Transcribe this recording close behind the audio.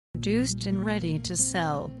produced and ready to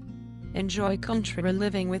sell. Enjoy country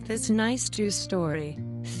living with this nice 2-story,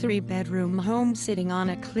 3-bedroom home sitting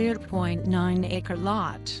on a cleared 0.9-acre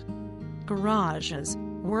lot. Garages,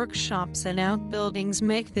 workshops and outbuildings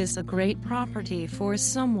make this a great property for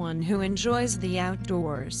someone who enjoys the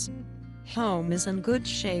outdoors. Home is in good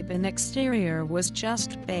shape and exterior was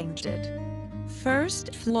just painted.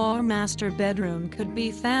 First floor master bedroom could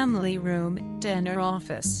be family room, den or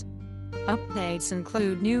office. Updates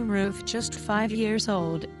include new roof just 5 years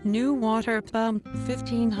old, new water pump,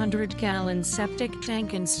 1,500-gallon septic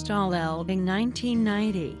tank installed in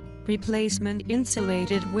 1990, replacement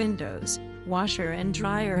insulated windows, washer and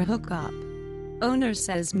dryer hookup. Owner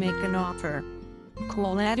says make an offer.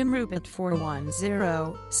 Call Adam Roop at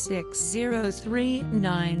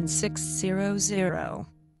 410-603-9600.